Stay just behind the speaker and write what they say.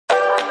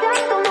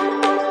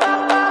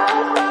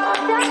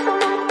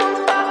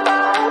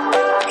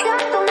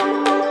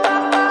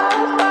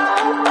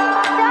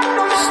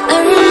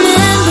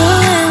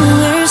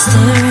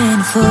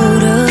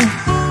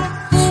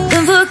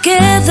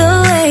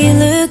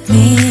look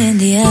me in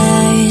the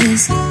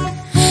eyes.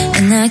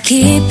 And I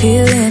keep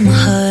you in my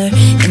heart.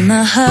 In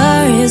my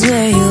heart is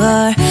where you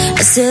are.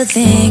 I still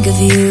think of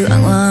you.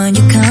 I want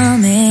you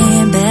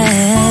coming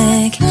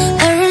back.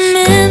 I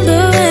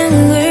remember when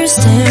we were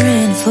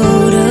staring at a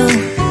photo.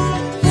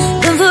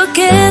 Don't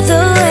forget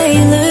the way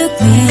you look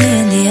me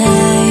in the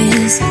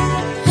eyes.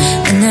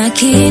 And I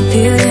keep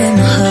you in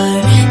my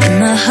heart. In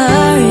my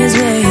heart is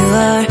where you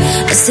are.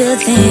 I still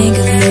think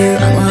of you.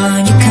 I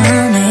want you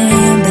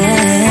coming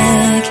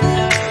back.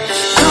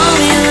 Call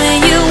me when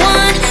you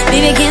want.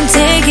 Baby, I can't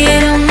take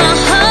it on my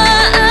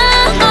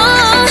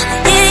heart.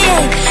 Yeah,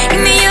 yeah.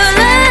 Give me your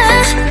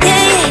love.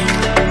 Yeah, yeah.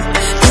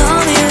 Call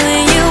me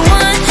when you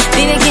want.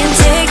 Baby, I can't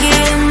take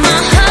it on my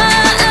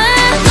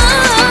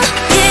heart.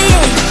 Yeah,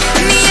 yeah.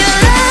 Give me your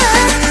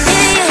love.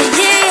 Yeah,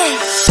 yeah, yeah.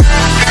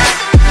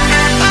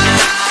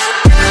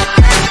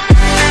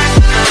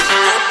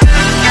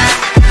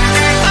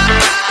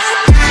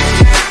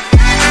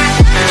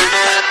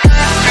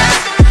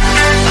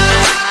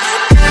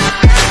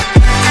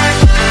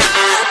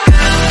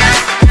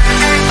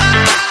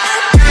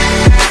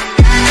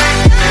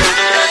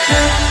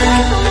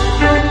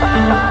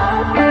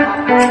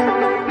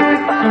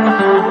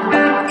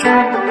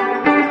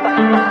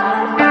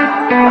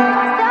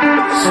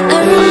 I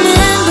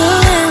remember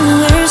when we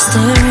were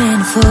staring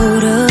at a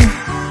photo.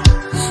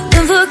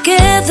 Don't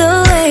forget the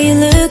way you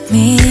look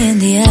me in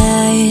the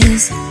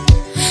eyes.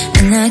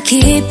 And I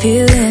keep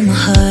you in my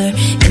heart.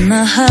 In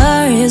my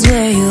heart is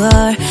where you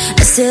are.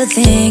 I still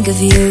think of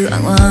you. I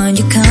want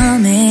you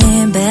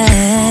coming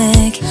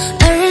back.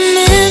 I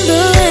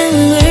remember when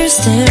we were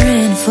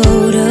staring at a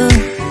photo.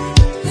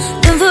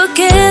 Don't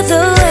forget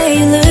the way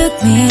you look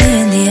me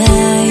in the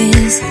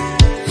eyes.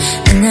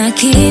 And I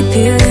keep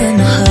you in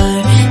my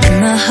heart. In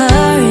my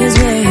heart is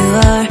where you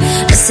are.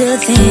 I still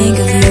think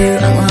of you.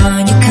 I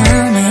want you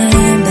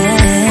coming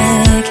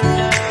back.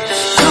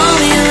 Call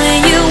me when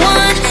you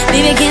want.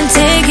 Baby, I can't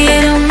take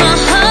it on my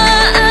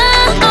heart.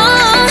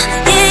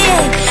 Yeah,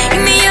 yeah.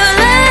 Give me your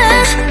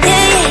love.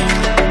 Yeah, yeah.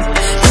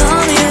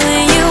 Call me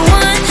when you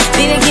want.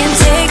 Baby, I can't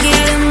take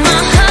it on my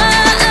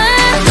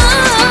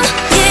heart.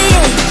 Yeah,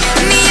 yeah.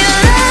 Give me your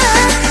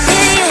love.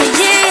 Yeah,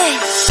 yeah, yeah.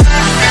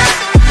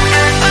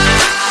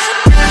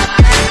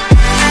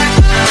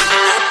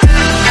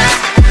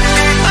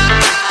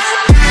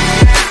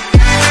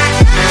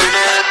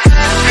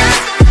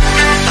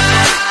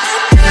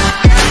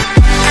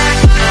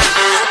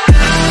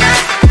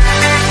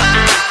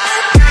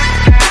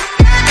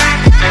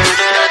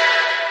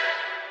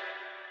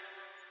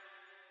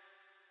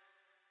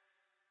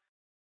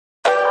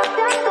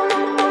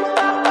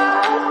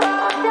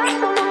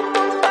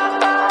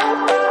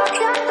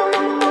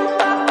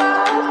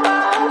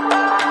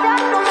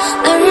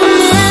 I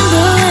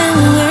remember when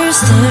we were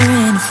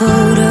staring at a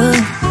photo.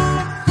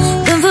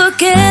 Don't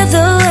forget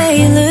the way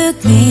you look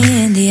me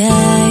in the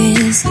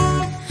eyes.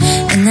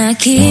 And I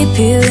keep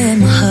you in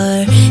my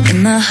heart. In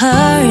my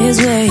heart is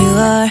where you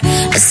are.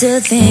 I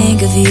still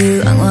think of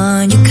you. I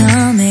want you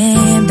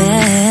coming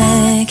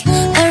back.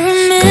 I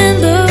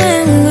remember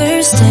when we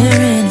were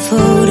staring at a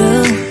photo.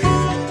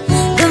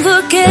 Don't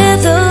forget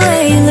the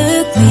way you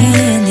look me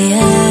in the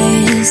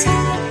eyes.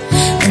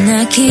 And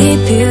I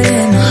keep you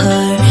in my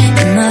heart.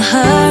 In my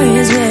heart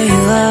is where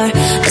you are.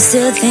 I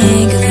still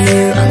think of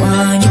you. I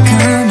want you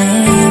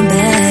coming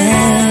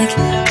back.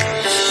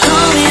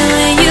 Call me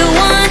when you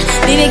want.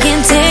 Baby, I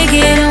can't take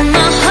it on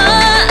my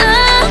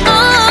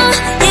heart.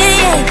 Yeah,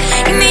 yeah.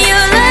 Give me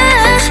your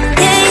love.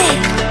 Yeah, yeah.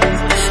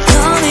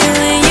 Call me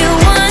when you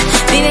want.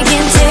 Baby, I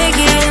can't take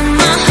it on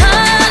my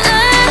heart.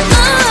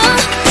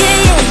 Yeah,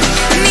 yeah.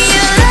 Give me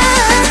your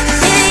love.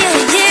 Yeah,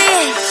 yeah,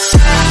 yeah.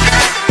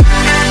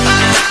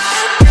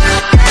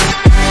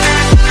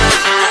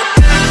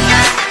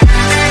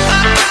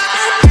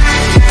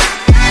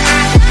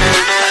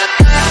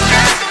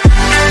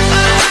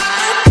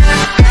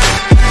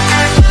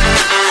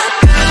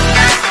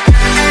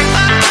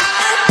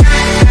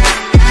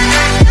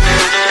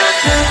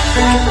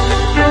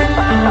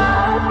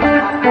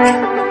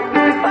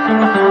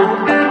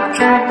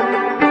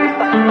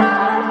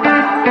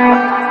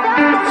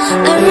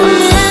 I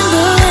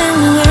remember when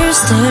we were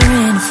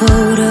staring at a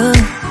photo.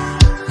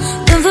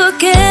 Don't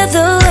forget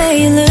the way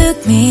you look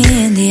me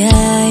in the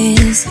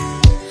eyes.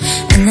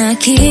 And I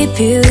keep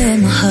you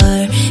in my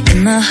heart. In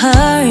my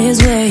heart is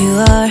where you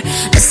are.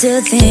 I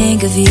still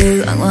think of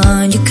you. I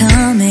want you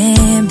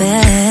coming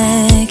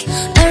back.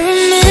 I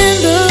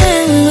remember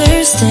when we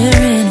were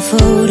staring at a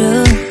photo.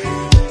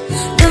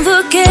 Don't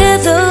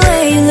forget the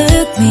way you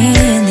look me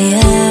in the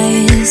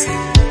eyes.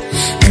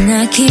 And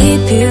I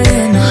keep you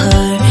in my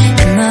heart.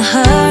 In my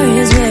heart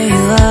is where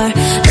you are.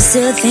 I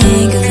still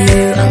think of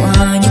you. I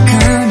want you coming back.